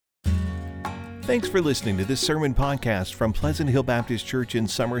Thanks for listening to this sermon podcast from Pleasant Hill Baptist Church in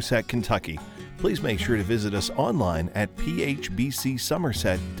Somerset, Kentucky. Please make sure to visit us online at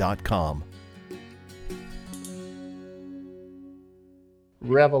phbcsomerset.com.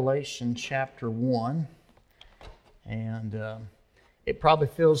 Revelation chapter 1, and it probably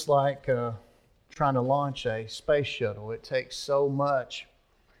feels like trying to launch a space shuttle. It takes so much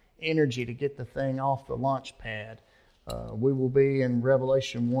energy to get the thing off the launch pad. We will be in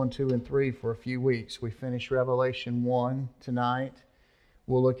Revelation 1, 2, and 3 for a few weeks. We finish Revelation 1 tonight.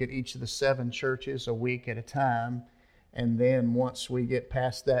 We'll look at each of the 7 churches a week at a time, and then once we get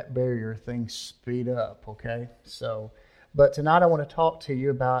past that barrier, things speed up, okay? But tonight I want to talk to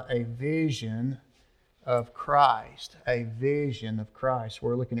you about a vision of Christ, a vision of Christ.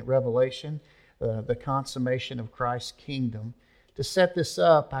 We're looking at Revelation, the consummation of Christ's kingdom. To set this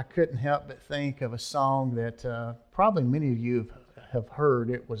up, I couldn't help but think of a song that probably many of you have heard.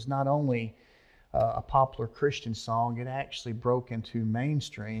 It was not only a popular Christian song, it actually broke into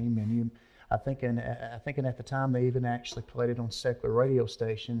mainstream, and I think at the time they even actually played it on secular radio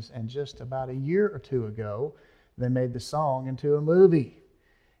stations, and just about a year or two ago, they made the song into a movie.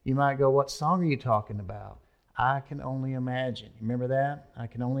 You might go, what song are you talking about? I Can Only Imagine. Remember that? I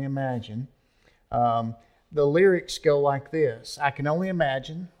Can Only Imagine. The lyrics go like this: I can only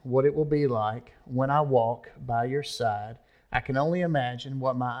imagine what it will be like when I walk by your side. I can only imagine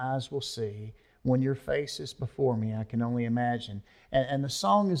what my eyes will see when your face is before me. I can only imagine. And the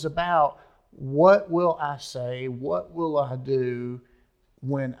song is about, what will I say? What will I do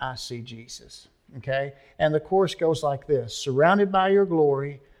when I see Jesus? Okay? And the chorus goes like this: surrounded by your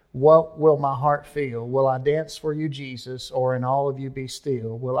glory, what will my heart feel? Will I dance for you, Jesus, or in all of you be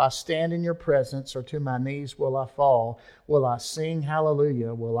still? Will I stand in your presence, or to my knees will I fall? Will I sing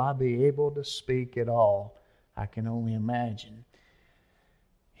hallelujah? Will I be able to speak at all? I can only imagine.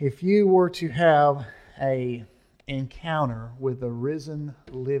 If you were to have an encounter with the risen,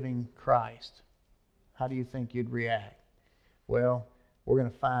 living Christ, how do you think you'd react? Well, we're going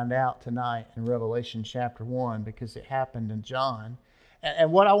to find out tonight in Revelation chapter 1, because it happened in John.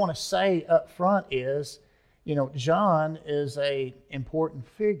 And what I want to say up front is, John is an important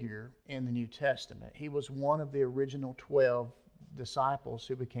figure in the New Testament. He was one of the original 12 disciples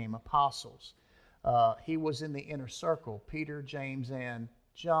who became apostles. He was in the inner circle, Peter, James, and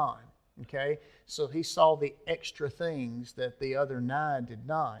John. Okay? So he saw the extra things that the other 9 did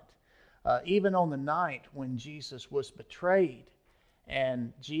not. Even on the night when Jesus was betrayed,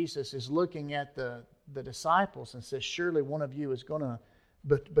 and Jesus is looking at the disciples and says, surely one of you is going to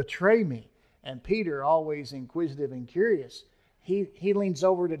betray me. And Peter, always inquisitive and curious, he leans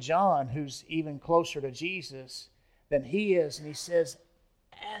over to John, who's even closer to Jesus than he is, and he says,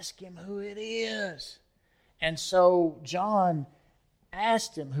 ask him who it is. And so John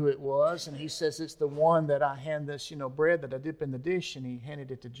asked him who it was, and he says, it's the one that I hand this, bread that I dip in the dish, and he handed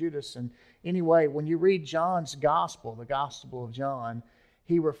it to Judas. And anyway, when you read John's gospel, the Gospel of John,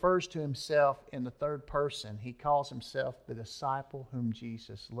 he refers to himself in the third person. He calls himself the disciple whom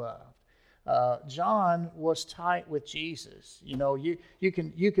Jesus loved. John was tight with Jesus. You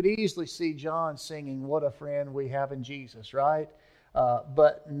could easily see John singing, "What a friend we have in Jesus," right?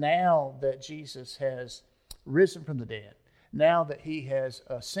 But now that Jesus has risen from the dead, now that he has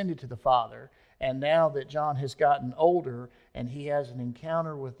ascended to the Father, and now that John has gotten older and he has an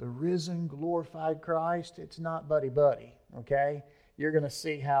encounter with the risen, glorified Christ, it's not buddy-buddy, okay? You're going to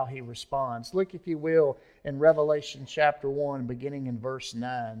see how he responds. Look, if you will, in Revelation chapter 1, beginning in verse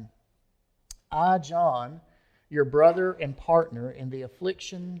 9. I, John, your brother and partner in the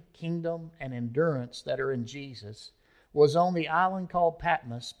affliction, kingdom, and endurance that are in Jesus, was on the island called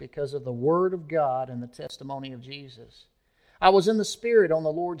Patmos because of the word of God and the testimony of Jesus. I was in the Spirit on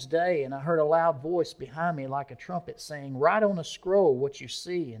the Lord's day, and I heard a loud voice behind me like a trumpet saying, write on a scroll what you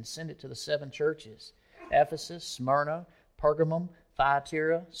see and send it to the 7 churches: Ephesus, Smyrna, Pergamum,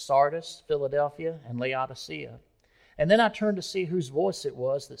 Thyatira, Sardis, Philadelphia, and Laodicea. And then I turned to see whose voice it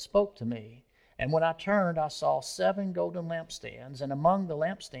was that spoke to me. And when I turned, I saw 7 golden lampstands, and among the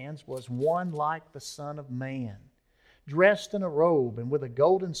lampstands was one like the Son of Man, dressed in a robe and with a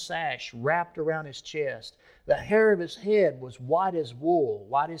golden sash wrapped around his chest. The hair of his head was white as wool,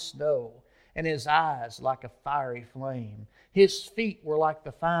 white as snow, and his eyes like a fiery flame. His feet were like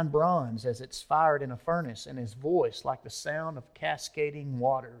the fine bronze as it's fired in a furnace, and his voice like the sound of cascading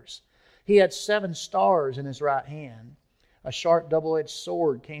waters. He had 7 stars in his right hand. A sharp double-edged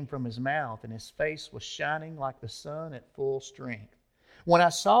sword came from his mouth, and his face was shining like the sun at full strength. When I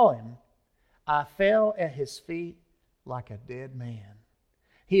saw him, I fell at his feet like a dead man.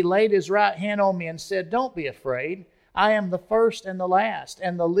 He laid his right hand on me and said, "Don't be afraid. I am the first and the last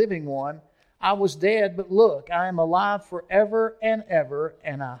and the living one. I was dead, but look, I am alive forever and ever,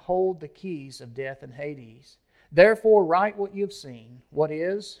 and I hold the keys of death and Hades. Therefore write what you have seen, what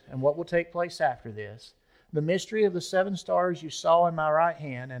is, and what will take place after this. The mystery of the 7 stars you saw in my right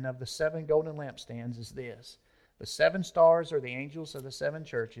hand and of the 7 golden lampstands is this. The 7 stars are the angels of the 7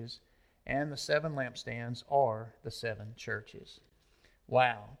 churches, and the 7 lampstands are the 7 churches.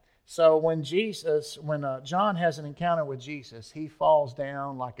 Wow. So when John has an encounter with Jesus, he falls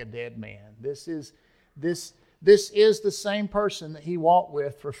down like a dead man. This is the same person that he walked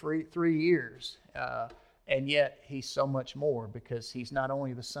with for 3 years. And yet he's so much more, because he's not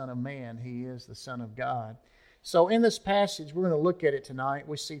only the Son of Man, he is the Son of God. So in this passage, we're going to look at it tonight.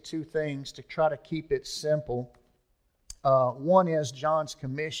 We see 2 things to try to keep it simple. One is John's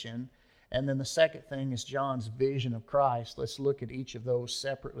commission, and then the second thing is John's vision of Christ. Let's look at each of those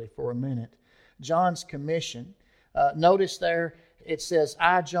separately for a minute. John's commission. Notice there it says,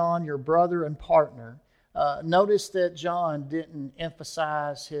 I, John, your brother and partner. Notice that John didn't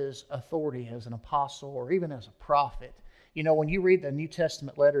emphasize his authority as an apostle or even as a prophet. You know, when you read the New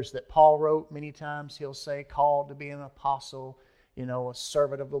Testament letters that Paul wrote, many times he'll say, called to be an apostle, you know, a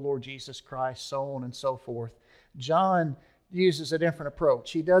servant of the Lord Jesus Christ, so on and so forth. John uses a different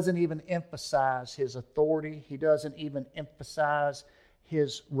approach. He doesn't even emphasize his authority. He doesn't even emphasize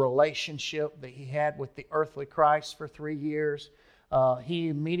his relationship that he had with the earthly Christ for 3 years. He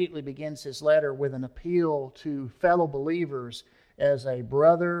immediately begins his letter with an appeal to fellow believers as a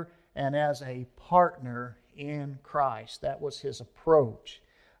brother and as a partner in Christ. That was his approach.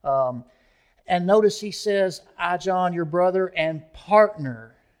 And notice he says, I, John, your brother and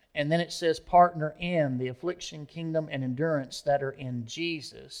partner. And then it says partner in the affliction, kingdom, and endurance that are in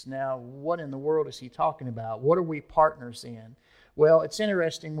Jesus. Now, what in the world is he talking about? What are we partners in? Well, it's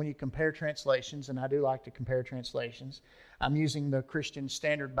interesting when you compare translations, and I do like to compare translations. I'm using the Christian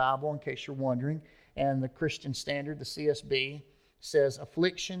Standard Bible, in case you're wondering. And the Christian Standard, the CSB, says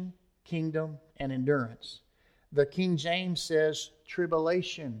affliction, kingdom, and endurance. The King James says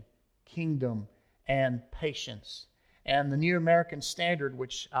tribulation, kingdom, and patience. And the New American Standard,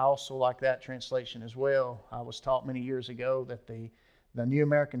 which I also like that translation as well. I was taught many years ago that the New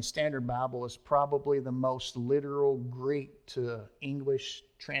American Standard Bible is probably the most literal Greek to English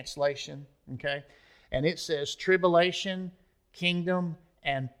translation. Okay? And it says tribulation, kingdom,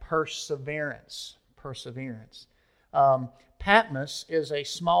 and perseverance. Perseverance. Patmos is a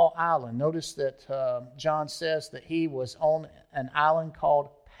small island. Notice that John says that he was on an island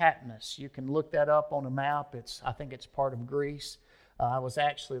called Patmos. You can look that up on a map. I think it's part of Greece. I was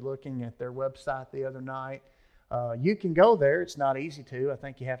actually looking at their website the other night. You can go there. It's not easy to. I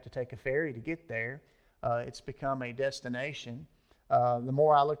think you have to take a ferry to get there. It's become a destination. The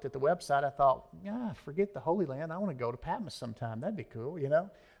more I looked at the website, I thought, forget the Holy Land. I want to go to Patmos sometime. That'd be cool, you know.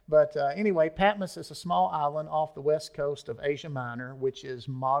 But anyway, Patmos is a small island off the west coast of Asia Minor, which is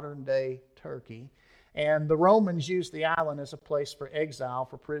modern-day Turkey. And the Romans used the island as a place for exile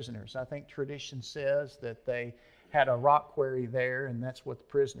for prisoners. I think tradition says that they had a rock quarry there, and that's what the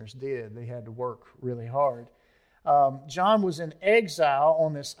prisoners did. They had to work really hard. John was in exile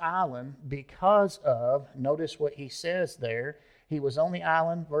on this island because of, notice what he says there, he was on the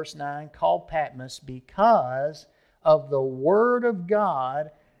island, verse 9, called Patmos because of the Word of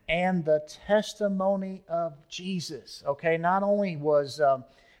God and the testimony of Jesus. Okay, not only was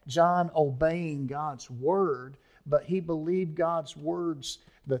John obeying God's Word, but he believed God's words,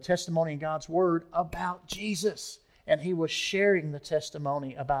 the testimony in God's Word about Jesus. And he was sharing the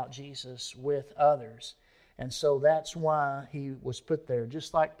testimony about Jesus with others. And so that's why he was put there.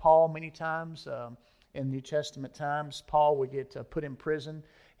 Just like Paul many times in New Testament times, Paul would get put in prison.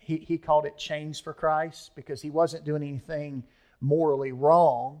 He called it chains for Christ because he wasn't doing anything morally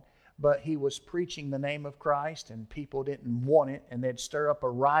wrong, but he was preaching the name of Christ and people didn't want it and they'd stir up a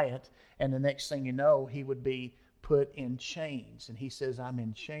riot, and the next thing you know, he would be put in chains. And he says, I'm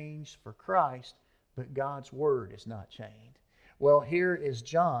in chains for Christ, but God's Word is not chained. Well, here is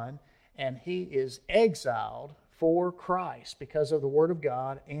John, and he is exiled for Christ because of the Word of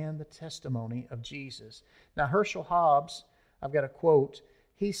God and the testimony of Jesus. Now, Herschel Hobbs, I've got a quote,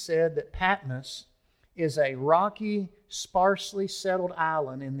 he said that Patmos is a rocky, sparsely settled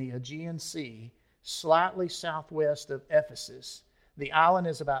island in the Aegean Sea, slightly southwest of Ephesus. The island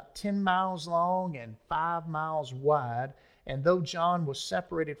is about 10 miles long and 5 miles wide, and though John was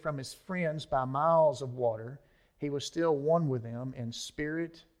separated from his friends by miles of water, he was still one with them in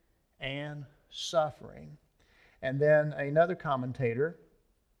spirit and suffering. And then another commentator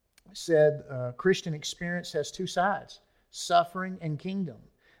said, Christian experience has 2 sides, suffering and kingdom.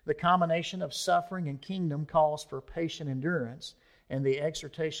 The combination of suffering and kingdom calls for patient endurance, and the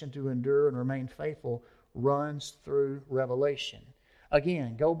exhortation to endure and remain faithful runs through Revelation.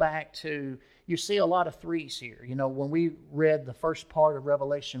 Again, go back to, you see a lot of threes here. You know, when we read the first part of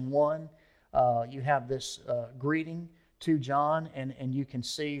Revelation 1, you have this greeting to John, and you can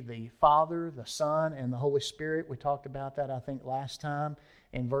see the Father, the Son, and the Holy Spirit. We talked about that, I think, last time.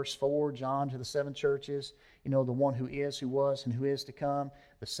 In verse 4, John to the seven churches, you know, the one who is, who was, and who is to come,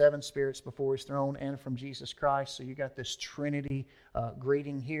 the seven spirits before his throne, and from Jesus Christ. So you got this Trinity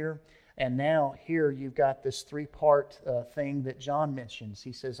greeting here. And now here you've got this three-part thing that John mentions.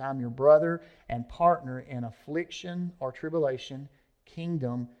 He says, I'm your brother and partner in affliction or tribulation,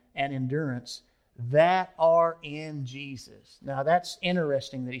 kingdom, and endurance that are in Jesus. Now that's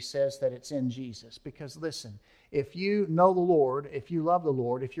interesting that he says that it's in Jesus, because listen, if you know the Lord, if you love the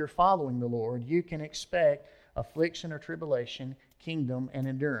Lord, if you're following the Lord, you can expect affliction or tribulation, kingdom, and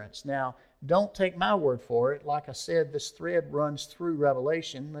endurance. Now, don't take my word for it. Like I said, this thread runs through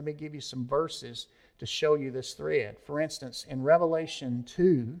Revelation. Let me give you some verses to show you this thread. For instance, in Revelation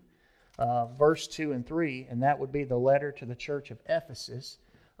 2, verse 2 and 3, and that would be the letter to the church of Ephesus,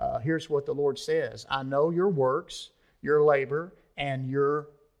 here's what the Lord says. I know your works, your labor, and your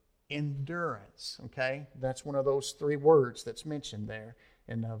endurance. Okay? That's one of those three words that's mentioned there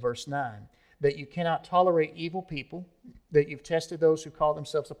in verse 9. That you cannot tolerate evil people, that you've tested those who call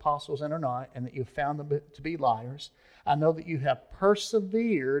themselves apostles and are not, and that you've found them to be liars. I know that you have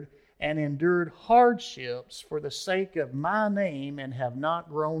persevered and endured hardships for the sake of my name and have not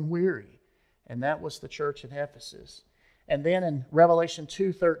grown weary. And that was the church at Ephesus. And then in Revelation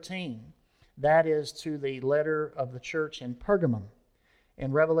 2:13, that is to the letter of the church in Pergamum.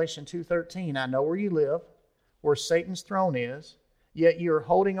 In Revelation 2:13, I know where you live, where Satan's throne is, yet you are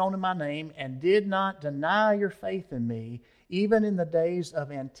holding on to my name and did not deny your faith in me, even in the days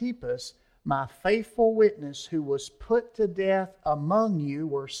of Antipas, my faithful witness, who was put to death among you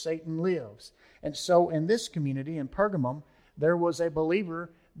where Satan lives. And so in this community in Pergamum, there was a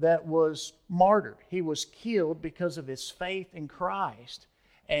believer that was martyred. He was killed because of his faith in Christ.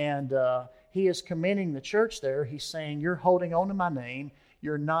 And he is commending the church there. He's saying, you're holding on to my name.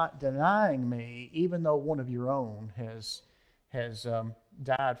 You're not denying me, even though one of your own has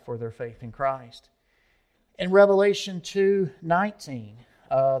died for their faith in Christ. In Revelation 2:19,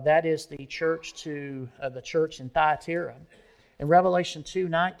 that is the church in Thyatira. In Revelation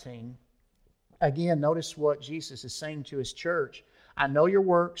 2:19, again, notice what Jesus is saying to his church. I know your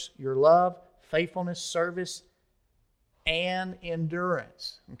works, your love, faithfulness, service, and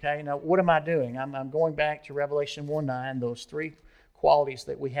endurance. Okay, now what am I doing? I'm going back to Revelation 1:9, those three qualities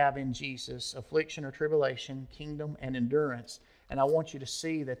that we have in Jesus: affliction or tribulation, kingdom, and endurance. And I want you to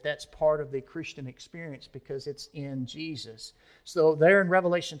see that that's part of the Christian experience because it's in Jesus. So there in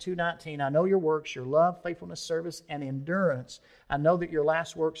Revelation 2:19, I know your works, your love, faithfulness, service, and endurance. I know that your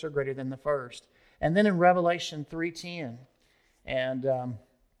last works are greater than the first. And then in Revelation 3:10, and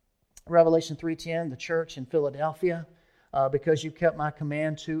Revelation 3:10, the church in Philadelphia, because you kept my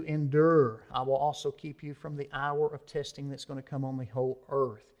command to endure, I will also keep you from the hour of testing that's going to come on the whole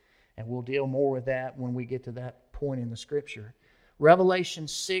earth. And we'll deal more with that when we get to that point in the Scripture. Revelation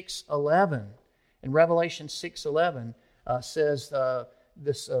 6:11. In Revelation 6:11 says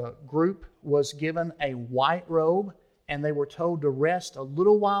this group was given a white robe, and they were told to rest a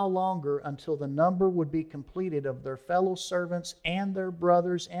little while longer until the number would be completed of their fellow servants and their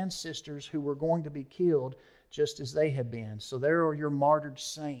brothers and sisters who were going to be killed just as they had been. So there are your martyred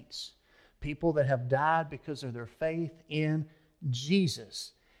saints, people that have died because of their faith in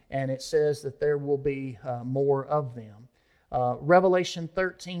Jesus. And it says that there will be more of them. Revelation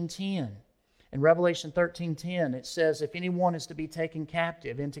 13:10. In Revelation 13:10, it says, if anyone is to be taken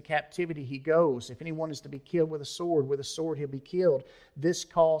captive, into captivity he goes. If anyone is to be killed with a sword he'll be killed. This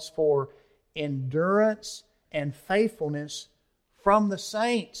calls for endurance and faithfulness from the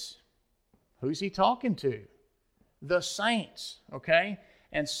saints. Who's he talking to? The saints, okay?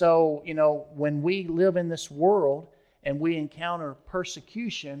 And so, when we live in this world and we encounter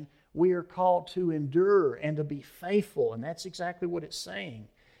persecution, we are called to endure and to be faithful. And that's exactly what it's saying.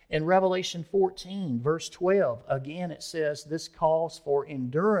 In Revelation 14, verse 12, again it says this calls for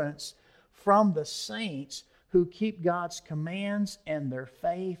endurance from the saints who keep God's commands and their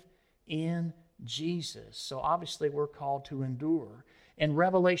faith in Jesus. So obviously we're called to endure. In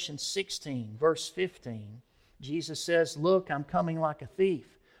Revelation 16, verse 15, Jesus says, look, I'm coming like a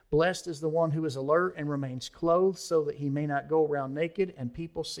thief. Blessed is the one who is alert and remains clothed so that he may not go around naked and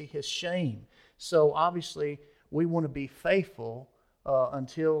people see his shame. So obviously we want to be faithful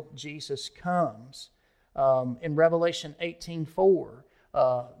until Jesus comes. In Revelation 18:4,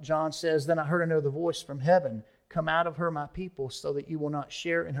 John says, then I heard another voice from heaven, come out of her, my people, so that you will not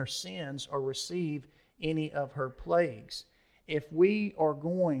share in her sins or receive any of her plagues. If we are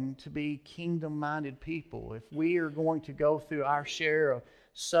going to be kingdom-minded people, if we are going to go through our share of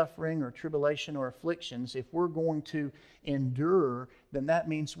suffering or tribulation or afflictions, if we're going to endure, then that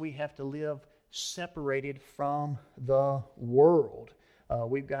means we have to live separated from the world.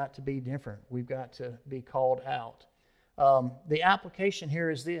 We've got to be different. We've got to be called out. The application here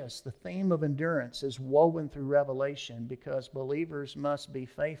is this. The theme of endurance is woven through Revelation because believers must be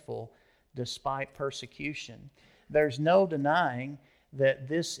faithful despite persecution. There's no denying that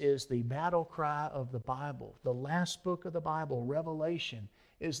this is the battle cry of the Bible. The last book of the Bible, Revelation,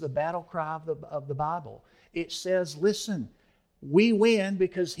 is the battle cry of the Bible. It says, listen, we win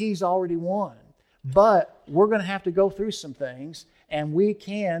because He's already won. But we're going to have to go through some things, and we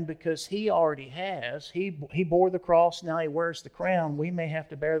can because He already has. He bore the cross, now He wears the crown. We may have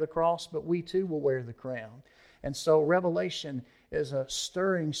to bear the cross, but we too will wear the crown. And so Revelation is a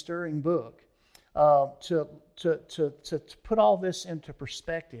stirring book. To put all this into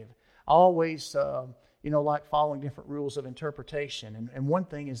perspective, I always like following different rules of interpretation. And one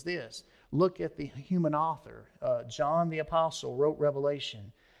thing is this. Look at the human author. John the Apostle wrote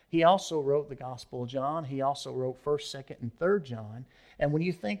Revelation. He also wrote the Gospel of John. He also wrote 1st, 2nd, and 3rd John. And when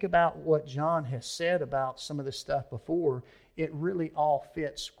you think about what John has said about some of this stuff before, it really all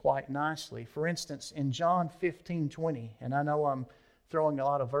fits quite nicely. For instance, in John 15:20, and I know I'm throwing a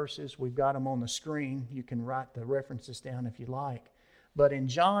lot of verses. We've got them on the screen. You can write the references down if you like. But in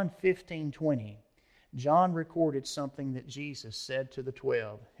John 15:20, John recorded something that Jesus said to the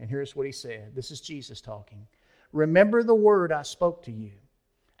 12. And here's what He said. This is Jesus talking. Remember the word I spoke to you.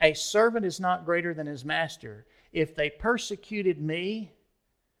 A servant is not greater than his master. If they persecuted me,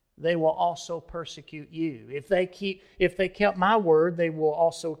 they will also persecute you. If they kept my word, they will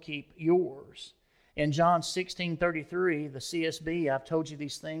also keep yours. In John 16:33, the CSB, I've told you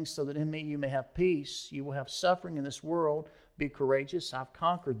these things so that in me you may have peace. You will have suffering in this world. Be courageous. I've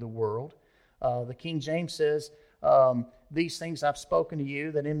conquered the world. The King James says, these things I've spoken to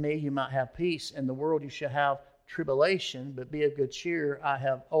you, that in me you might have peace. In the world you shall have tribulation, but be of good cheer. I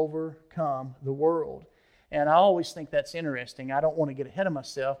have overcome the world. And I always think that's interesting. I don't want to get ahead of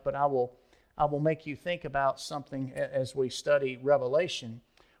myself, but I will make you think about something as we study Revelation.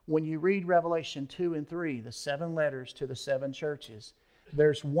 When you read Revelation 2 and 3, the 7 letters to the 7 churches,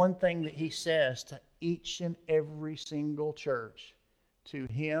 there's one thing that He says to each and every single church. To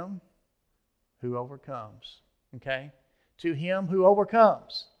him who overcomes. Okay? To him who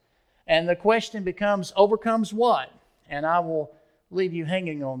overcomes. And the question becomes, overcomes what? And I will leave you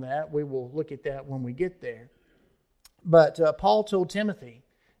hanging on that. We will look at that when we get there. But Paul told Timothy,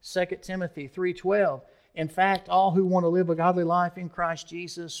 2 Timothy 3:12, in fact, all who want to live a godly life in Christ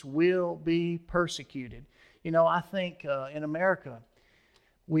Jesus will be persecuted. You know, I think in America,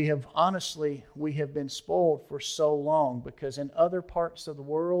 we have been spoiled for so long because in other parts of the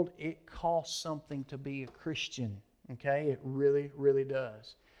world, it costs something to be a Christian. Okay? It really, really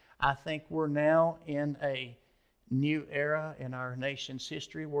does. I think we're now in a new era in our nation's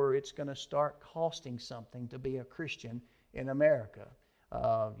history where it's going to start costing something to be a Christian in America.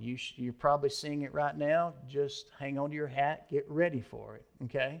 You're probably seeing it right now. Just hang on to your hat. Get ready for it.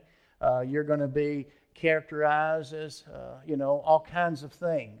 Okay? You're going to be characterized as, all kinds of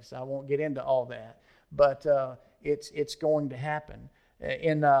things. I won't get into all that. But it's going to happen.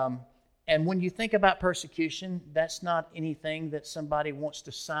 And when you think about persecution, that's not anything that somebody wants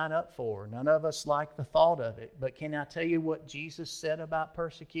to sign up for. None of us like the thought of it. But can I tell you what Jesus said about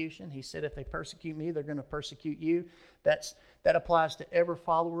persecution? He said, if they persecute me, they're going to persecute you. That applies to every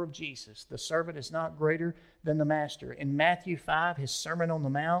follower of Jesus. The servant is not greater than the master. In Matthew 5, His Sermon on the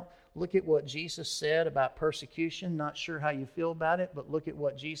Mount, look at what Jesus said about persecution. Not sure how you feel about it, but look at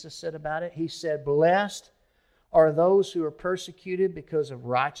what Jesus said about it. He said, blessed are those who are persecuted because of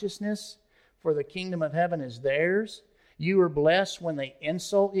righteousness, for the kingdom of heaven is theirs. You are blessed when they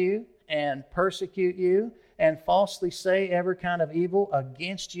insult you and persecute you and falsely say every kind of evil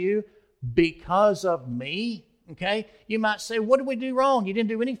against you because of me. Okay? You might say, what did we do wrong? You didn't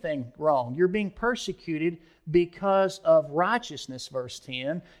do anything wrong. You're being persecuted because of righteousness, verse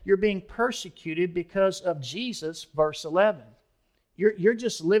 10. You're being persecuted because of Jesus, verse 11. You're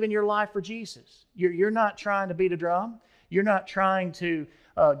just living your life for Jesus. You're not trying to beat a drum. You're not trying to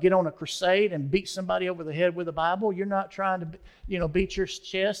get on a crusade and beat somebody over the head with a Bible. You're not trying to, beat your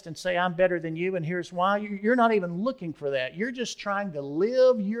chest and say, I'm better than you, and here's why. You're not even looking for that. You're just trying to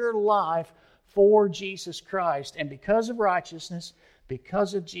live your life for Jesus Christ. And because of righteousness,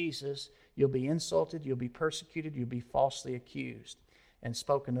 because of Jesus, you'll be insulted, you'll be persecuted, you'll be falsely accused. and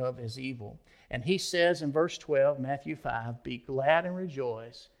spoken of as evil. And he says in verse 12, Matthew 5, "Be glad and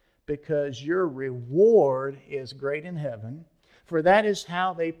rejoice, because your reward is great in heaven. For that is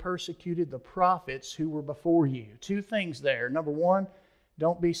how they persecuted the prophets who were before you." Two things there. Number one,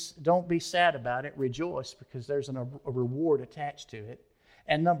 don't be sad about it. Rejoice, because there's a reward attached to it.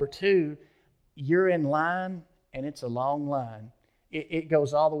 And number two, you're in line, and it's a long line. It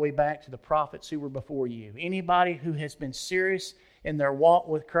goes all the way back to the prophets who were before you. Anybody who has been serious in their walk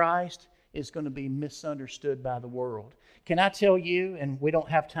with Christ is going to be misunderstood by the world. Can I tell you, and we don't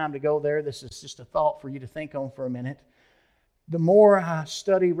have time to go there, this is just a thought for you to think on for a minute. The more I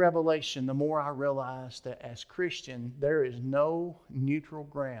study Revelation, the more I realize that as Christian, there is no neutral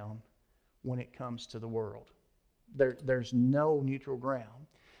ground when it comes to the world. There's no neutral ground.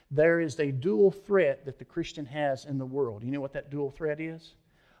 There is a dual threat that the Christian has in the world. You know what that dual threat is?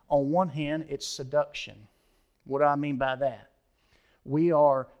 On one hand, it's seduction. What do I mean by that? We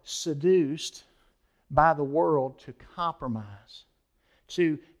are seduced by the world to compromise,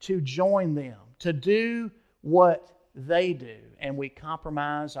 to join them, to do what they do. And we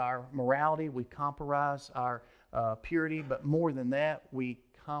compromise our morality, we compromise our purity, but more than that, we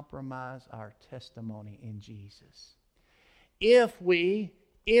compromise our testimony in Jesus. If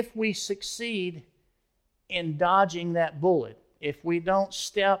we succeed in dodging that bullet, if we don't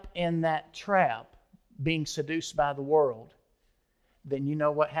step in that trap, being seduced by the world, then you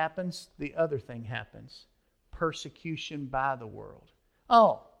know what happens? The other thing happens. Persecution by the world.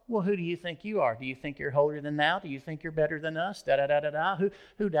 Oh, well, who do you think you are? Do you think you're holier than thou? Do you think you're better than us? Da-da-da-da-da.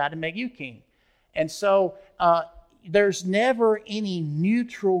 Who died to make you king? And so there's never any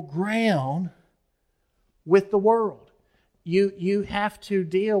neutral ground with the world. You have to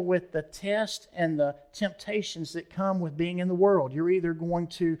deal with the test and the temptations that come with being in the world. You're either going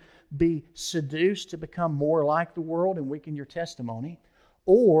to be seduced to become more like the world and weaken your testimony,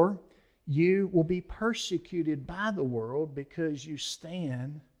 or you will be persecuted by the world because you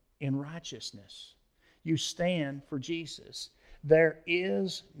stand in righteousness. You stand for Jesus. There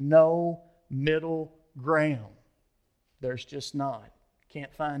is no middle ground. There's just not.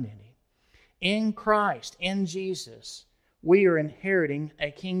 Can't find any. In Christ, in Jesus, we are inheriting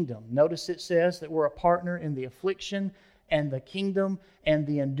a kingdom. Notice it says that we're a partner in the affliction and the kingdom and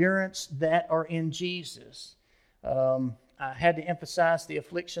the endurance that are in Jesus. I had to emphasize the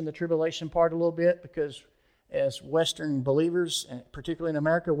affliction, the tribulation part a little bit, because as Western believers, and particularly in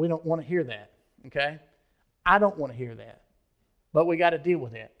America, we don't want to hear that. Okay? I don't want to hear that. But we got to deal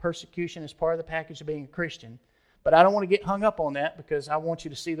with that. Persecution is part of the package of being a Christian. But I don't want to get hung up on that, because I want you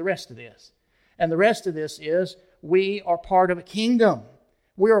to see the rest of this. And the rest of this is, we are part of a kingdom.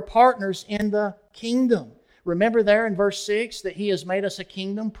 We are partners in the kingdom. Remember there in verse 6 that He has made us a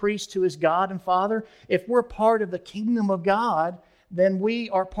kingdom, priest to His God and Father. If we're part of the kingdom of God, then we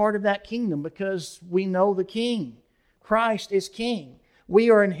are part of that kingdom because we know the King. Christ is King. We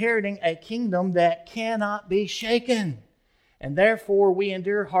are inheriting a kingdom that cannot be shaken. And therefore we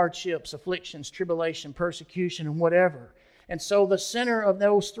endure hardships, afflictions, tribulation, persecution, and whatever. And so the center of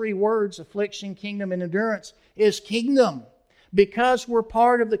those three words, affliction, kingdom, and endurance, is kingdom. Because we're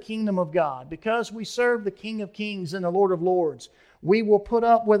part of the kingdom of God, because we serve the King of Kings and the Lord of Lords, we will put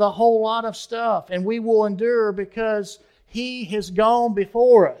up with a whole lot of stuff, and we will endure because He has gone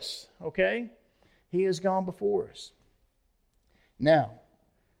before us. Okay? He has gone before us. Now,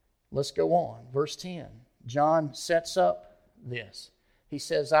 let's go on. Verse 10. John sets up this. He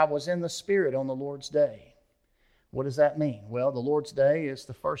says, "I was in the Spirit on the Lord's day." What does that mean? Well, the Lord's Day is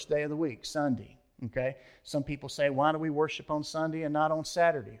the first day of the week, Sunday. Okay? Some people say, why do we worship on Sunday and not on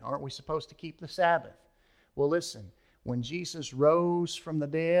Saturday? Aren't we supposed to keep the Sabbath? Well, listen, when Jesus rose from the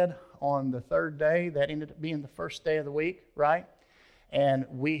dead on the third day, that ended up being the first day of the week, right? And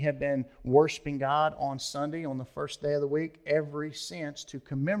we have been worshiping God on Sunday, on the first day of the week, ever since, to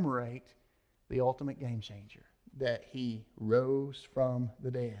commemorate the ultimate game changer, that He rose from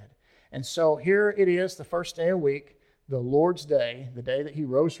the dead. And so here it is, the first day of the week, the Lord's Day, the day that He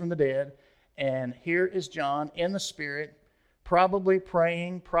rose from the dead. And here is John in the Spirit, probably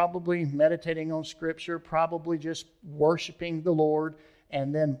praying, probably meditating on Scripture, probably just worshiping the Lord.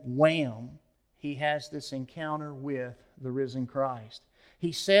 And then wham, he has this encounter with the risen Christ.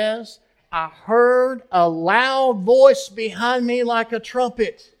 He says, "I heard a loud voice behind me like a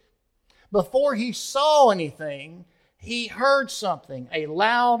trumpet." Before he saw anything, he heard something, a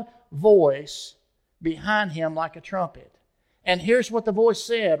loud voice behind him like a trumpet. And here's what the voice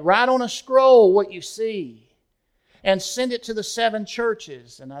said: "Write on a scroll what you see and send it to the 7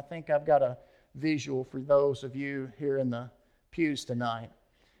 churches." And I think I've got a visual for those of you here in the pews tonight.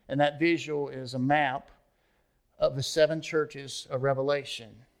 And that visual is a map of the seven churches of Revelation.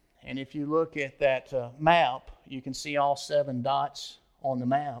 And if you look at that map, you can see all 7 dots on the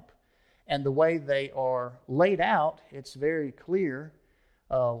map. And the way they are laid out, it's very clear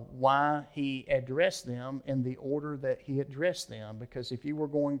why he addressed them in the order that he addressed them. Because if you were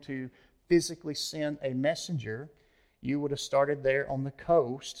going to physically send a messenger, you would have started there on the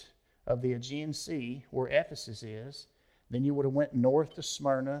coast of the Aegean Sea, where Ephesus is. Then you would have went north to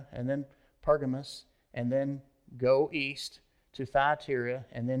Smyrna, and then Pergamos, and then go east to Thyatira,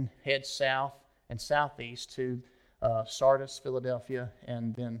 and then head south and southeast to Sardis, Philadelphia,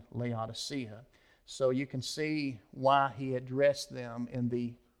 and then Laodicea. So you can see why he addressed them in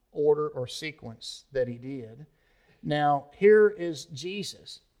the order or sequence that he did. Now, here is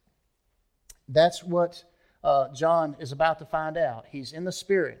Jesus. That's what John is about to find out. He's in the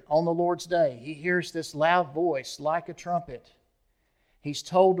Spirit on the Lord's day. He hears this loud voice like a trumpet. He's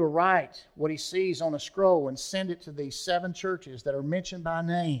told to write what he sees on a scroll and send it to these 7 churches that are mentioned by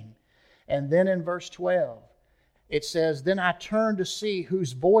name. And then in verse 12, it says, "Then I turned to see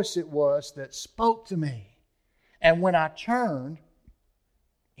whose voice it was that spoke to me. And when I turned,"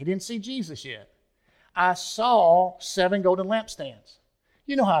 he didn't see Jesus yet, "I saw 7 golden lampstands."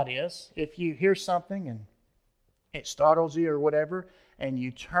 You know how it is. If you hear something and it startles you or whatever, and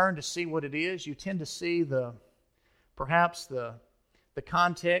you turn to see what it is, you tend to see perhaps the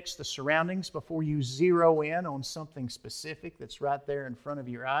context, the surroundings, before you zero in on something specific that's right there in front of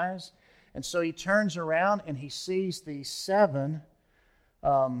your eyes. And so he turns around and he sees these 7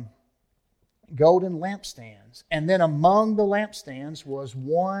 golden lampstands. And then among the lampstands was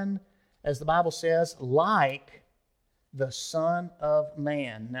one, as the Bible says, like the Son of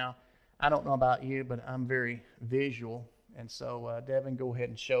Man. Now, I don't know about you, but I'm very visual. And so, Devin, go ahead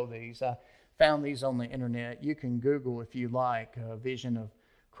and show these. I found these on the internet. You can Google, if you like, a vision of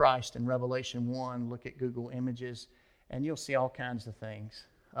Christ in Revelation 1. Look at Google Images, and you'll see all kinds of things.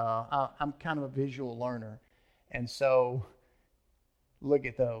 I'm kind of a visual learner, and so look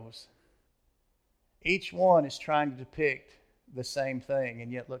at those. Each one is trying to depict the same thing, and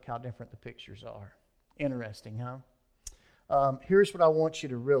yet look how different the pictures are. Interesting, huh? Here's what I want you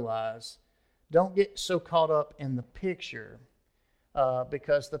to realize. Don't get so caught up in the picture,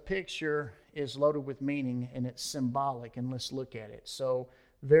 because the picture is loaded with meaning and it's symbolic, and let's look at it. So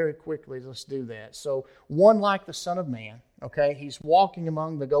very quickly, let's do that. So one like the Son of Man, okay, he's walking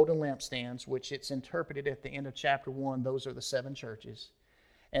among the golden lampstands, which it's interpreted at the end of chapter 1. Those are the 7 churches.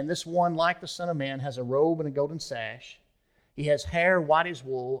 And this one like the Son of Man has a robe and a golden sash. He has hair white as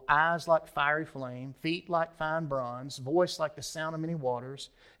wool, eyes like fiery flame, feet like fine bronze, voice like the sound of many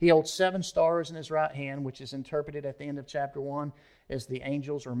waters. He holds 7 stars in his right hand, which is interpreted at the end of chapter 1 as the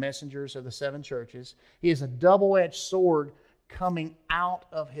angels or messengers of the 7 churches. He has a double-edged sword coming out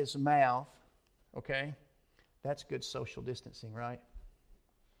of his mouth. Okay? That's good social distancing, right?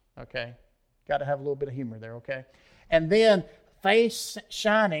 Okay? Got to have a little bit of humor there, okay? And then face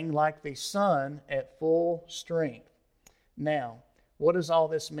shining like the sun at full strength. Now, what does all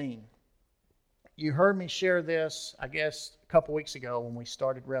this mean? You heard me share this, I guess, a couple weeks ago when we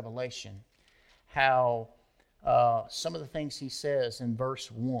started Revelation, how some of the things he says in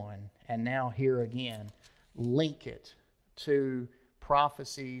verse 1, and now here again, link it to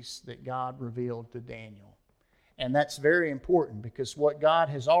prophecies that God revealed to Daniel. And that's very important, because what God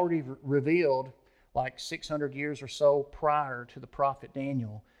has already revealed like 600 years or so prior to the prophet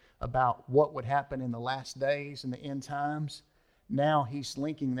Daniel about what would happen in the last days and the end times, now he's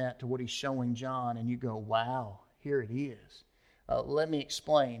linking that to what he's showing John, and you go, wow, here it is. Let me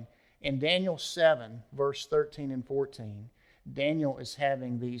explain. In Daniel 7, verse 13 and 14, Daniel is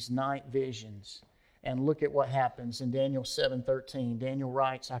having these night visions. And look at what happens in Daniel 7:13. Daniel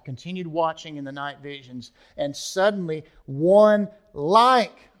writes, "I continued watching in the night visions, and suddenly one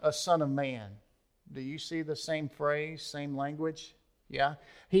like a son of man." Do you see the same phrase, same language? Yeah.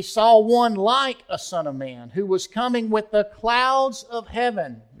 He saw one like a son of man who was coming with the clouds of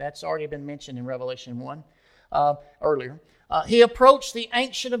heaven. That's already been mentioned in Revelation 1 earlier. He approached the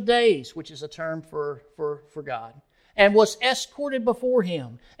Ancient of Days, which is a term for God, and was escorted before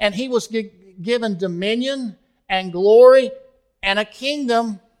him. And he was given dominion and glory and a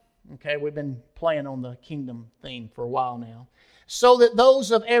kingdom. Okay, we've been playing on the kingdom theme for a while now. So that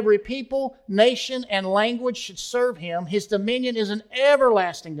those of every people, nation, and language should serve him. His dominion is an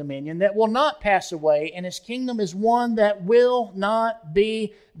everlasting dominion that will not pass away, and his kingdom is one that will not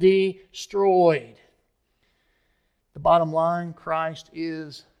be destroyed. The bottom line, Christ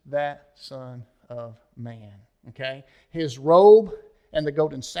is that Son of Man. Okay? His robe and the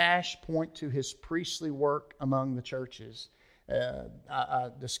golden sash point to his priestly work among the churches. I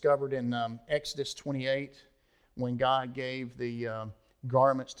discovered in Exodus 28, when God gave the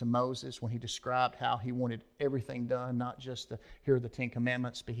garments to Moses, when he described how he wanted everything done, not just here are the Ten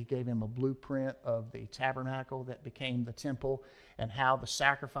Commandments, but he gave him a blueprint of the tabernacle that became the temple, and how the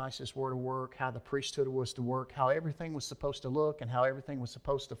sacrifices were to work, how the priesthood was to work, how everything was supposed to look, and how everything was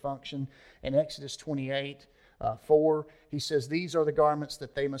supposed to function. In Exodus 28, 4, he says, these are the garments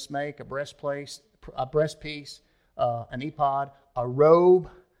that they must make: a breastpiece, an ephod, a robe,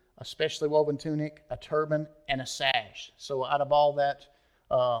 a specially woven tunic, a turban, and a sash. So out of all that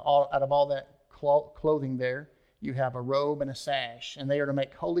clothing there, you have a robe and a sash, and they are to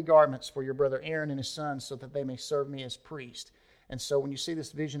make holy garments for your brother Aaron and his sons, so that they may serve me as priest. And so when you see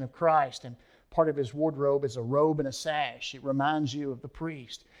this vision of Christ, and part of his wardrobe is a robe and a sash, it reminds you of the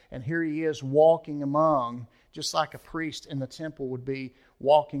priest. And here he is walking among, just like a priest in the temple would be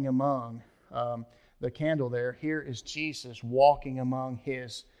walking among the candle there. Here is Jesus walking among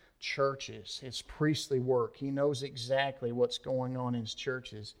his churches, his priestly work. He knows exactly what's going on in his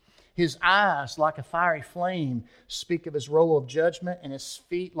churches. His eyes, like a fiery flame, speak of his role of judgment, and his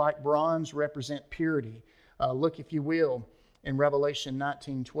feet, like bronze, represent purity. Look, if you will, in Revelation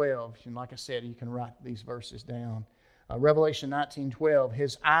 19:12. And like I said, you can write these verses down. Revelation 19:12,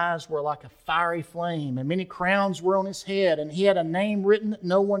 his eyes were like a fiery flame, and many crowns were on his head, and he had a name written that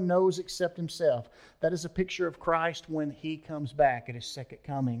no one knows except himself. That is a picture of Christ when he comes back at his second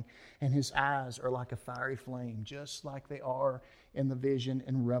coming, and his eyes are like a fiery flame, just like they are in the vision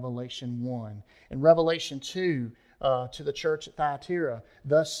in Revelation 1. In Revelation 2, to the church at Thyatira,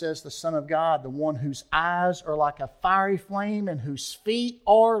 thus says the Son of God, the one whose eyes are like a fiery flame and whose feet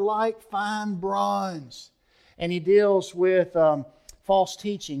are like fine bronze. And he deals with false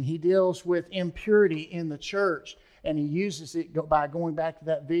teaching. He deals with impurity in the church. And he uses it by going back to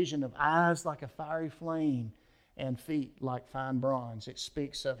that vision of eyes like a fiery flame and feet like fine bronze. It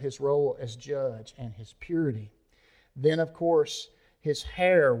speaks of his role as judge and his purity. Then, of course, his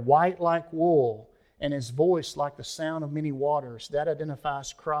hair white like wool and his voice like the sound of many waters. That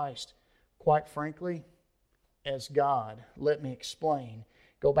identifies Christ, quite frankly, as God. Let me explain.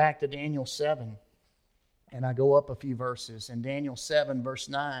 Go back to Daniel 7. And I go up a few verses. In Daniel 7, verse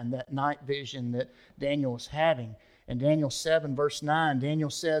 9, that night vision that Daniel is having. In Daniel 7, verse 9, Daniel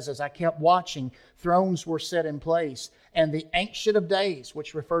says, as I kept watching, thrones were set in place, and the Ancient of Days,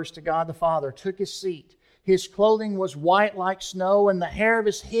 which refers to God the Father, took his seat. His clothing was white like snow, and the hair of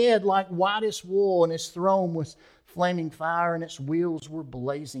his head like whitest wool, and his throne was flaming fire, and its wheels were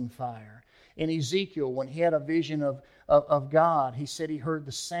blazing fire. In Ezekiel, when he had a vision of God, he said he heard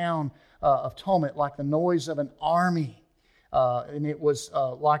the sound of tumult like the noise of an army. And it was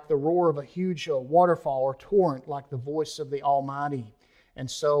like the roar of a huge waterfall or torrent, like the voice of the Almighty. And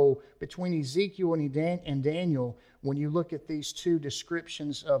so between Ezekiel and Daniel, when you look at these two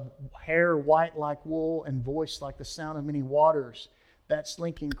descriptions of hair white like wool and voice like the sound of many waters, that's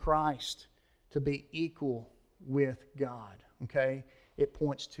linking Christ to be equal with God. Okay? It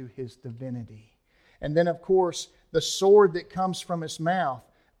points to his divinity. And then, of course, the sword that comes from his mouth,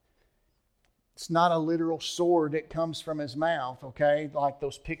 it's not a literal sword that comes from his mouth, okay, like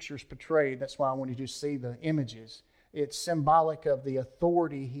those pictures portrayed. That's why I wanted you to see the images. It's symbolic of the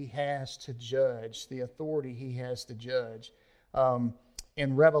authority he has to judge, the authority he has to judge.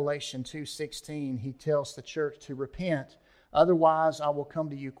 In Revelation 2:16, he tells the church to repent. Otherwise, I will come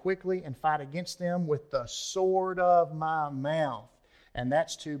to you quickly and fight against them with the sword of my mouth. And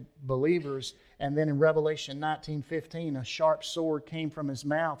that's to believers. And then in Revelation 19:15, a sharp sword came from his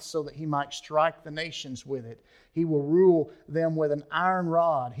mouth so that he might strike the nations with it. He will rule them with an iron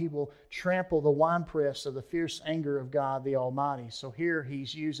rod. He will trample the winepress of the fierce anger of God the Almighty. So here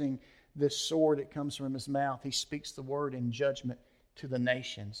he's using this sword that comes from his mouth. He speaks the word in judgment to the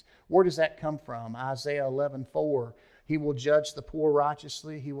nations. Where does that come from? Isaiah 11:4. He will judge the poor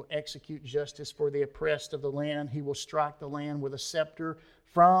righteously. He will execute justice for the oppressed of the land. He will strike the land with a scepter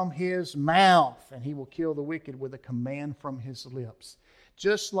from his mouth, and he will kill the wicked with a command from his lips.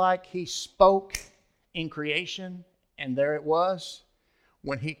 Just like he spoke in creation, and there it was,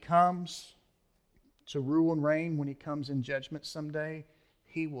 when he comes to rule and reign, when he comes in judgment someday,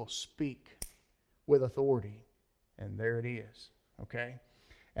 he will speak with authority, and there it is, okay?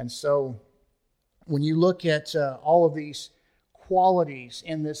 And so when you look at all of these qualities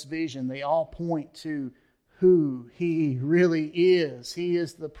in this vision, they all point to who he really is. He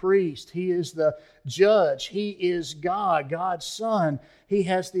is the priest. He is the judge. He is God, God's Son. He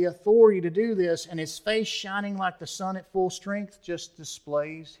has the authority to do this, and his face shining like the sun at full strength just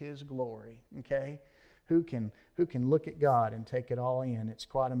displays his glory. Okay? Who can look at God and take it all in? It's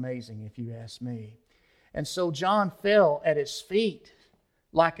quite amazing if you ask me. And so John fell at his feet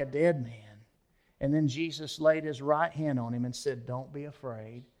like a dead man. And then Jesus laid his right hand on him and said, "Don't be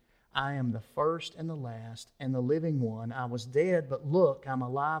afraid. I am the first and the last and the living one. I was dead, but look, I'm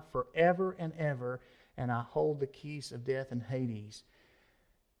alive forever and ever, and I hold the keys of death and Hades."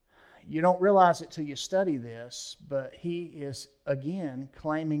 You don't realize it till you study this, but he is, again,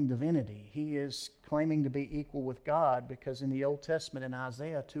 claiming divinity. He is claiming to be equal with God, because in the Old Testament, in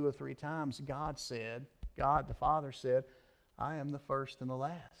Isaiah, 2 or 3 times, God the Father said, "I am the first and the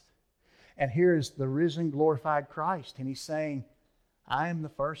last." And here is the risen, glorified Christ, and he's saying, "I am the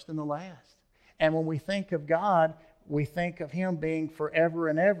first and the last." And when we think of God, we think of him being forever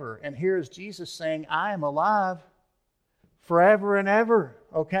and ever. And here is Jesus saying, "I am alive forever and ever."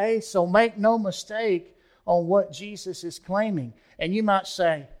 Okay? So make no mistake on what Jesus is claiming. And you might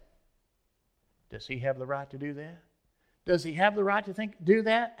say, does he have the right to do that? Does he have the right to do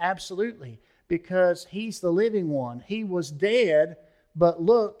that? Absolutely. Because he's the living one. He was dead, but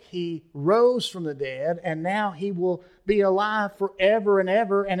look, he rose from the dead, and now he will be alive forever and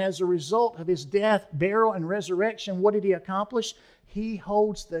ever. And as a result of his death, burial, and resurrection, what did he accomplish? He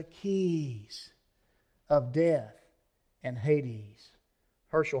holds the keys of death and Hades.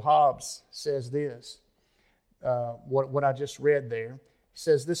 Herschel Hobbs says this, what I just read there. He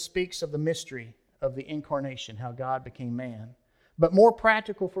says, "This speaks of the mystery of the incarnation, how God became man. But more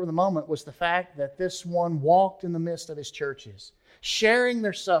practical for the moment was the fact that this one walked in the midst of his churches, sharing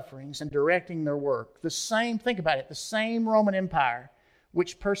their sufferings and directing their work. Think about it, the same Roman Empire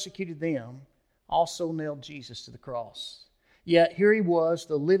which persecuted them also nailed Jesus to the cross. Yet here he was,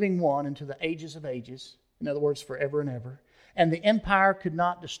 the living one into the ages of ages, in other words, forever and ever. And the empire could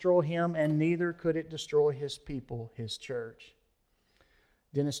not destroy him, and neither could it destroy his people, his church."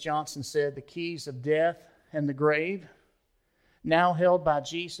 Dennis Johnson said, "The keys of death and the grave, now held by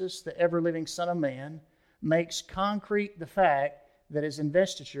Jesus, the ever-living Son of Man, makes concrete the fact that his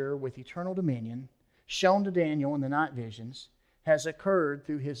investiture with eternal dominion, shown to Daniel in the night visions, has occurred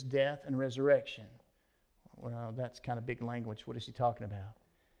through his death and resurrection." Well, that's kind of big language. What is he talking about?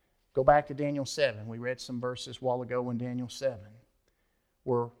 Go back to Daniel 7. We read some verses a while ago in Daniel 7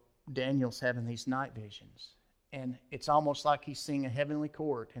 where Daniel's having these night visions. And it's almost like he's seeing a heavenly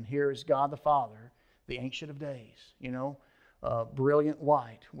court. And here is God the Father, the Ancient of Days, brilliant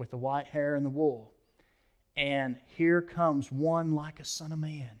white with the white hair and the wool. And here comes one like a son of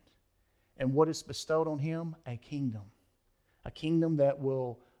man. And what is bestowed on him? A kingdom. A kingdom that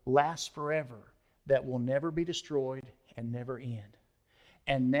will last forever, that will never be destroyed and never end.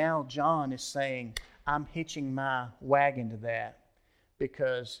 And now John is saying, I'm hitching my wagon to that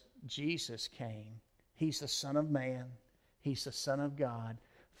because Jesus came. He's the Son of Man. He's the Son of God.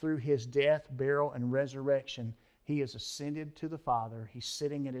 Through his death, burial, and resurrection, he has ascended to the Father. He's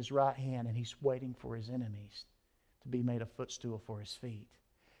sitting at his right hand, and he's waiting for his enemies to be made a footstool for his feet.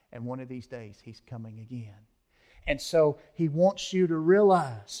 And one of these days, he's coming again. And so he wants you to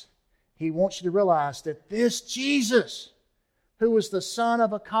realize, that this Jesus, who was the son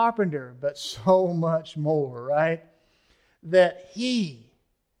of a carpenter, but so much more, right? That he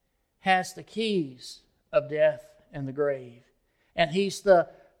has the keys of death and the grave. And he's the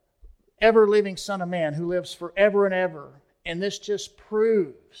ever-living Son of Man who lives forever and ever. And this just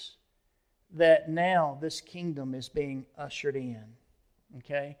proves that now this kingdom is being ushered in.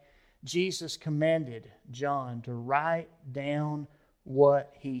 Okay? Jesus commanded John to write down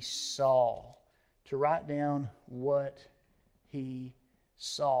what he saw. To write down what he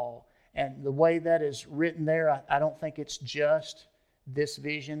saw. And the way that is written there, I don't think it's just this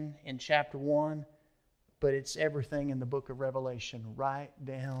vision in chapter 1, but it's everything in the book of Revelation. Write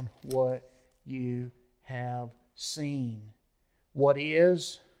down what you have seen, what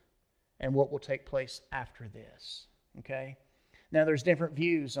is, and what will take place after this. Okay? Now there's different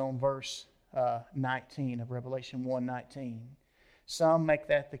views on verse 19 of Revelation 1:19. Some make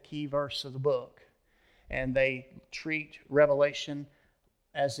that the key verse of the book, and they treat Revelation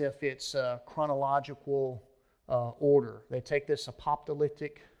as if it's a chronological order. They take this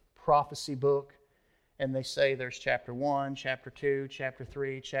apocalyptic prophecy book, and they say there's chapter 1, chapter 2, chapter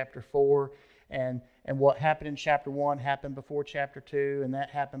 3, chapter 4, and what happened in chapter 1 happened before chapter 2, and that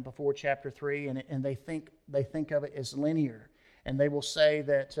happened before chapter 3, and they think of it as linear. And they will say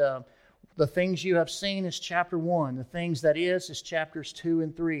that the things you have seen is chapter 1, the things that is chapters 2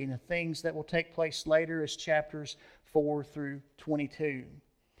 and 3, and the things that will take place later is chapters 4 through 22.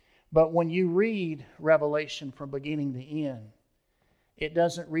 But when you read Revelation from beginning to end, it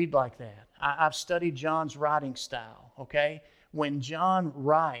doesn't read like that. I've studied John's writing style, okay? When John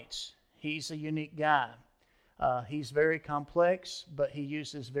writes, he's a unique guy. He's very complex, but he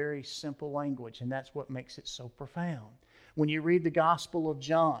uses very simple language, and that's what makes it so profound. When you read the Gospel of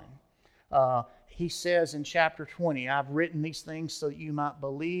John, He says in chapter 20, I've written these things so that you might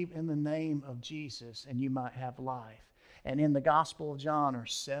believe in the name of Jesus and you might have life. And in the Gospel of John are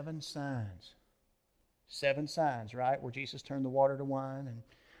 7 signs. 7 signs, right? Where Jesus turned the water to wine and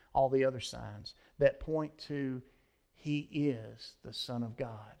all the other signs that point to He is the Son of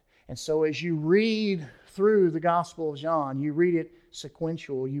God. And so as you read through the Gospel of John, you read it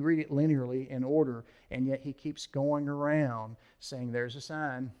sequential, you read it linearly in order, and yet He keeps going around saying, there's a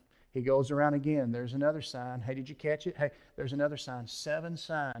sign. He goes around again, there's another sign. Hey, did you catch it? Hey, there's another sign. 7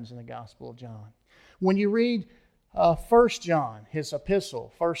 signs in the Gospel of John. When you read 1 John, his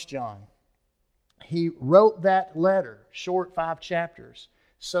epistle, 1 John, he wrote that letter, short 5 chapters,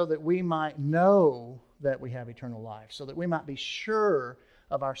 so that we might know that we have eternal life, so that we might be sure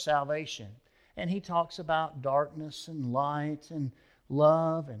of our salvation. And he talks about darkness and light and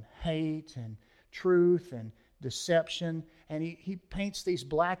love and hate and truth and deception. And he paints these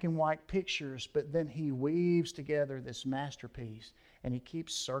black and white pictures, but then he weaves together this masterpiece, and he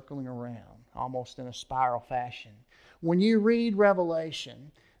keeps circling around, almost in a spiral fashion. When you read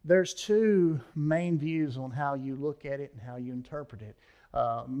Revelation, there's 2 main views on how you look at it and how you interpret it.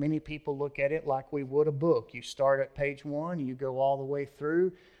 Many people look at it like we would a book. You start at page 1, you go all the way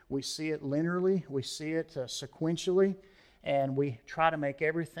through. We see it linearly, we see it sequentially, and we try to make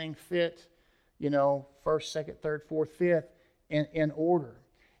everything fit, first, second, third, fourth, fifth in order.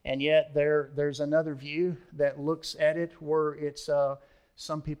 And yet there's another view that looks at it where it's,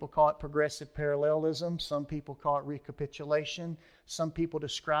 some people call it progressive parallelism, some people call it recapitulation, some people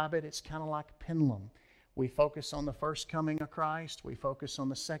describe it, it's kind of like a pendulum. We focus on the first coming of Christ. We focus on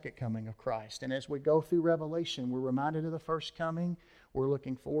the second coming of Christ. And as we go through Revelation, we're reminded of the first coming. We're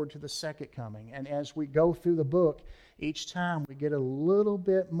looking forward to the second coming. And as we go through the book, each time we get a little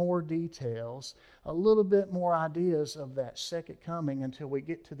bit more details, a little bit more ideas of that second coming until we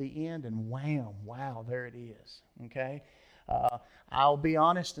get to the end and wham, wow, there it is. Okay? I'll be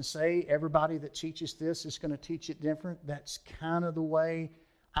honest and say everybody that teaches this is going to teach it different. That's kind of the way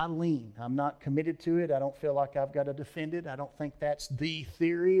I lean. I'm not committed to it. I don't feel like I've got to defend it. I don't think that's the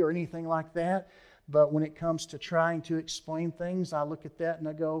theory or anything like that. But when it comes to trying to explain things, I look at that and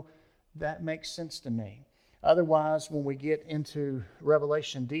I go, that makes sense to me. Otherwise, when we get into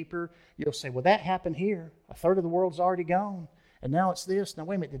Revelation deeper, you'll say, well, that happened here. 1/3 of the world's already gone. And now it's this. Now,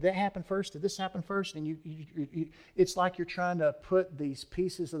 wait a minute. Did that happen first? Did this happen first? And it's like you're trying to put these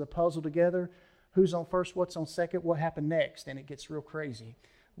pieces of the puzzle together. Who's on first? What's on second? What happened next? And it gets real crazy.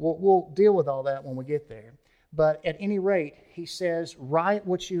 We'll deal with all that when we get there. But at any rate, he says, write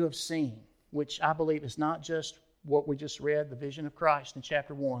what you have seen, which I believe is not just what we just read, the vision of Christ in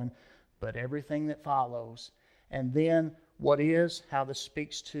chapter 1, but everything that follows. And then what is, how this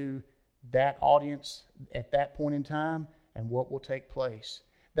speaks to that audience at that point in time, and what will take place.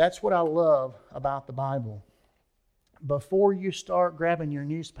 That's what I love about the Bible. Before you start grabbing your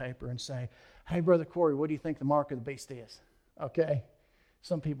newspaper and say, hey, Brother Corey, what do you think the mark of the beast is? Okay?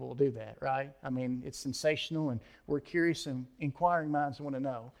 Some people will do that, right? I mean, it's sensational, and we're curious, and inquiring minds want to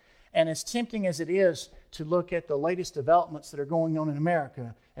know. And as tempting as it is to look at the latest developments that are going on in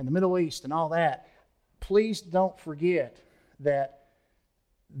America and the Middle East and all that, please don't forget that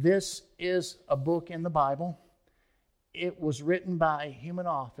this is a book in the Bible. It was written by a human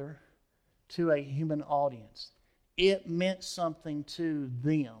author to a human audience. It meant something to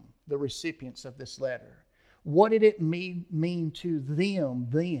them, the recipients of this letter. What did it mean to them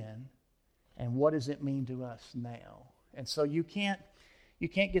then, and what does it mean to us now? And so you can't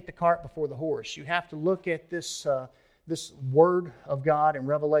get the cart before the horse. You have to look at this Word of God in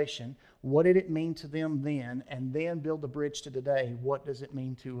Revelation. What did it mean to them then, and then build the bridge to today. What does it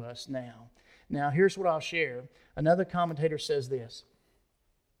mean to us now? Now, here's what I'll share. Another commentator says this.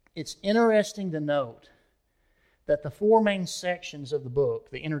 It's interesting to note that the 4 main sections of the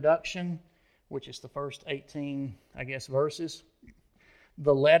book, the introduction, which is the first 18, verses,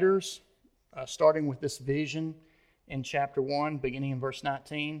 the letters, starting with this vision in chapter 1, beginning in verse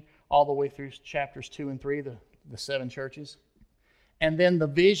 19, all the way through chapters 2 and 3, the 7 churches, and then the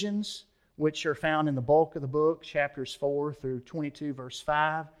visions, which are found in the bulk of the book, chapters 4 through 22, verse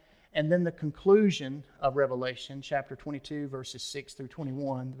 5, and then the conclusion of Revelation, chapter 22, verses 6 through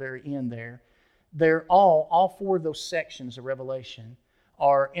 21, the very end there. They're all 4 of those sections of Revelation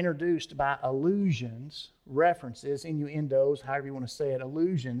are introduced by allusions, references, innuendos, however you want to say it,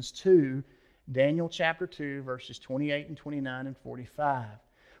 allusions to Daniel chapter 2, verses 28 and 29 and 45,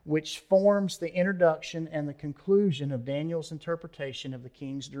 which forms the introduction and the conclusion of Daniel's interpretation of the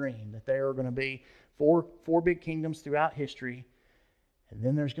king's dream, that there are going to be four big kingdoms throughout history, and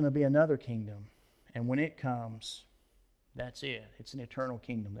then there's going to be another kingdom. And when it comes, That's it. It's an eternal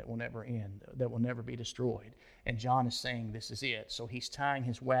kingdom that will never end, that will never be destroyed. And John is saying this is it. So he's tying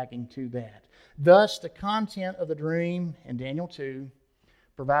his wagging to that. Thus, the content of the dream in Daniel 2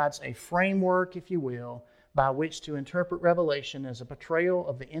 provides a framework, if you will, by which to interpret Revelation as a portrayal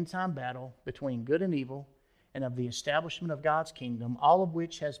of the end-time battle between good and evil and of the establishment of God's kingdom, all of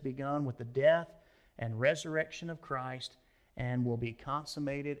which has begun with the death and resurrection of Christ and will be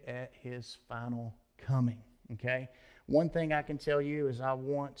consummated at His final coming. Okay? One thing I can tell you is I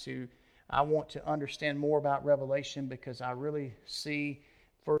want to understand more about Revelation, because I really see,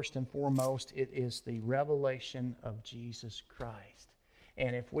 first and foremost, it is the revelation of Jesus Christ.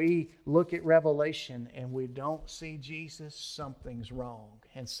 And if we look at Revelation and we don't see Jesus, something's wrong.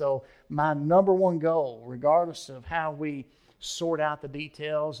 And so my number one goal, regardless of how we sort out the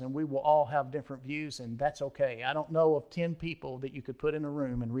details, and we will all have different views, and that's okay. I don't know of 10 people that you could put in a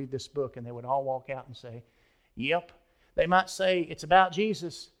room and read this book and they would all walk out and say, yep. They might say it's about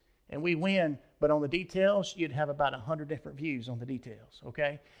Jesus and we win, but on the details, you'd have about 100 different views on the details,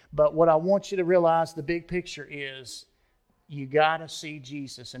 okay? But what I want you to realize, the big picture is, you got to see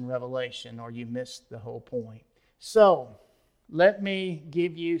Jesus in Revelation or you miss the whole point. So, let me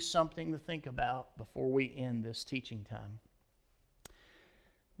give you something to think about before we end this teaching time.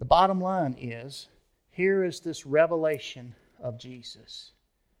 The bottom line is, here is this revelation of Jesus.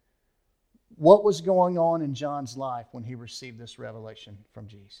 What was going on in John's life when he received this revelation from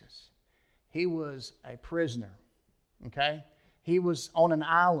Jesus? He was a prisoner, okay? He was on an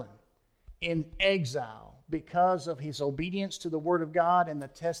island in exile because of his obedience to the Word of God and the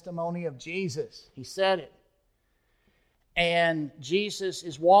testimony of Jesus. He said it. And Jesus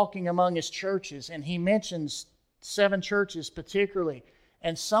is walking among His churches, and He mentions 7 churches particularly,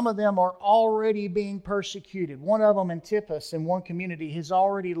 and some of them are already being persecuted. One of them, Antipas, in one community, has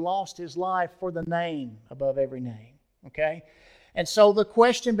already lost his life for the name above every name. Okay? And so the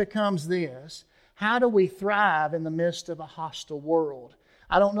question becomes this: how do we thrive in the midst of a hostile world?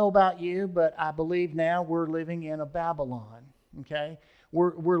 I don't know about you, but I believe now we're living in a Babylon. Okay?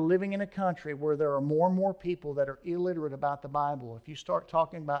 We're living in a country where there are more and more people that are illiterate about the Bible. If you start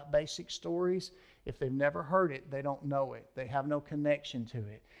talking about basic stories, if they've never heard it, they don't know it. They have no connection to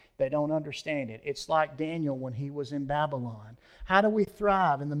it. They don't understand it. It's like Daniel when he was in Babylon. How do we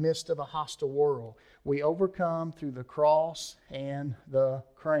thrive in the midst of a hostile world? We overcome through the cross and the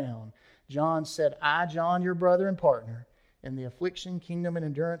crown. John said, I, John, your brother and partner, in the affliction, kingdom, and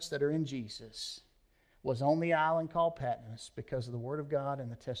endurance that are in Jesus, was on the island called Patmos because of the Word of God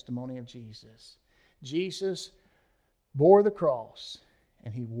and the testimony of Jesus. Jesus bore the cross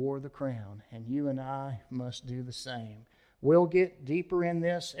and He wore the crown, and you and I must do the same. We'll get deeper in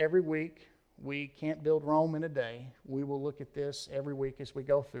this every week. We can't build Rome in a day. We will look at this every week as we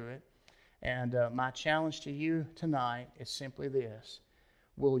go through it. And my challenge to you tonight is simply this: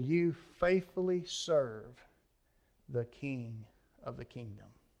 will you faithfully serve the King of the kingdom?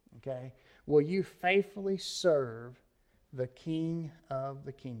 Okay? Will you faithfully serve the King of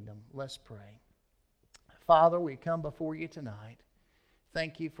the kingdom? Let's pray. Father, we come before you tonight.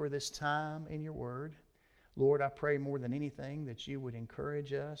 Thank you for this time in your word. Lord, I pray more than anything that you would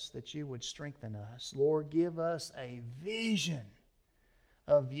encourage us, that you would strengthen us. Lord, give us a vision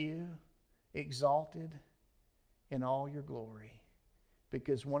of you exalted in all your glory,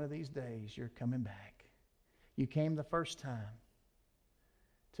 because one of these days you're coming back. You came the first time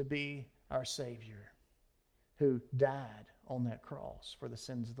to be our Savior, who died on that cross for the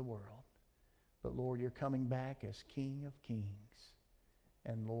sins of the world. But Lord, you're coming back as King of kings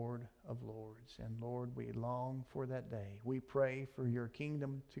and Lord of lords. And Lord, we long for that day. We pray for your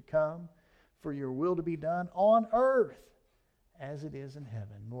kingdom to come, for your will to be done on earth as it is in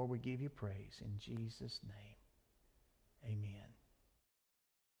heaven. Lord, we give you praise in Jesus' name. Amen.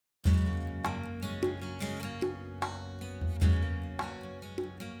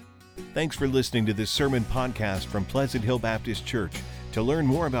 Thanks for listening to this sermon podcast from Pleasant Hill Baptist Church. To learn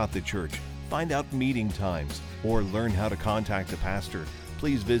more about the church, find out meeting times, or learn how to contact the pastor,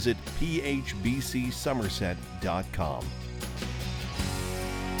 please visit phbcsomerset.com.